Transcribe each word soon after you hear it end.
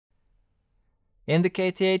In the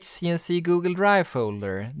KTH CNC Google Drive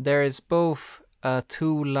folder, there is both a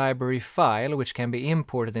tool library file which can be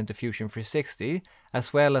imported into Fusion 360,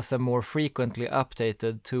 as well as a more frequently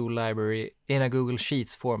updated tool library in a Google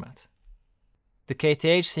Sheets format. The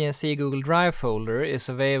KTH CNC Google Drive folder is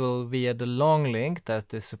available via the long link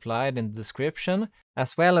that is supplied in the description,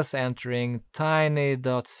 as well as entering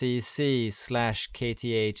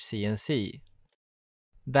tiny.cc/kthcnc.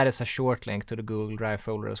 That is a short link to the Google Drive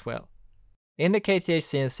folder as well. In the KTH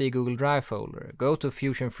CNC Google Drive folder, go to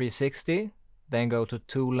Fusion 360, then go to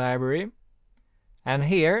Tool Library, and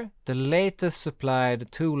here the latest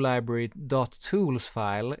supplied tool library.tools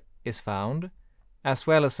file is found, as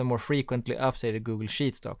well as a more frequently updated Google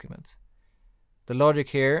Sheets document. The logic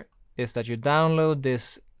here is that you download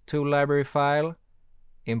this tool library file,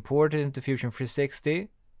 import it into Fusion 360,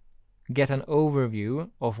 get an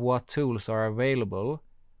overview of what tools are available,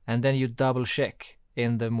 and then you double check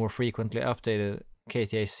in the more frequently updated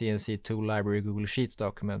KTH CNC tool library Google Sheets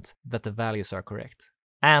document that the values are correct,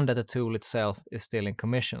 and that the tool itself is still in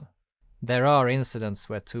commission. There are incidents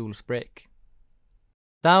where tools break.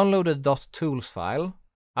 Download the .tools file,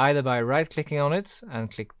 either by right-clicking on it and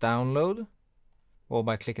click download, or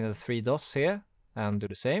by clicking the three dots here and do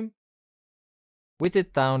the same. With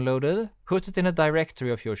it downloaded, put it in a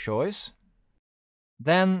directory of your choice,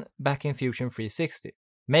 then back in Fusion 360.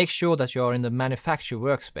 Make sure that you are in the manufacture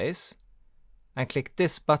workspace, and click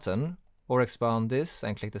this button, or expand this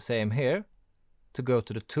and click the same here, to go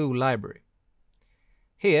to the tool library.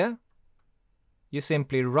 Here, you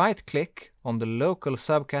simply right-click on the local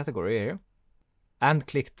subcategory here and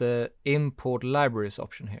click the Import Libraries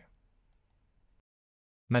option here.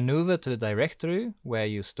 Maneuver to the directory where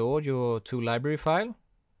you stored your tool library file,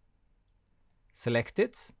 select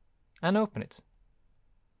it and open it.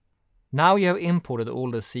 Now you have imported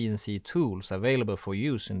all the CNC tools available for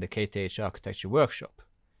use in the KTH Architecture workshop.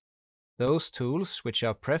 Those tools which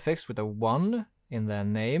are prefixed with a 1 in their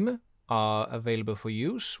name are available for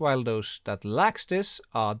use, while those that lacks this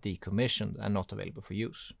are decommissioned and not available for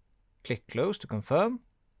use. Click Close to confirm.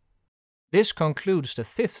 This concludes the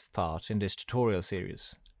 5th part in this tutorial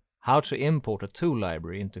series, how to import a tool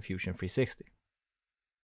library into Fusion 360.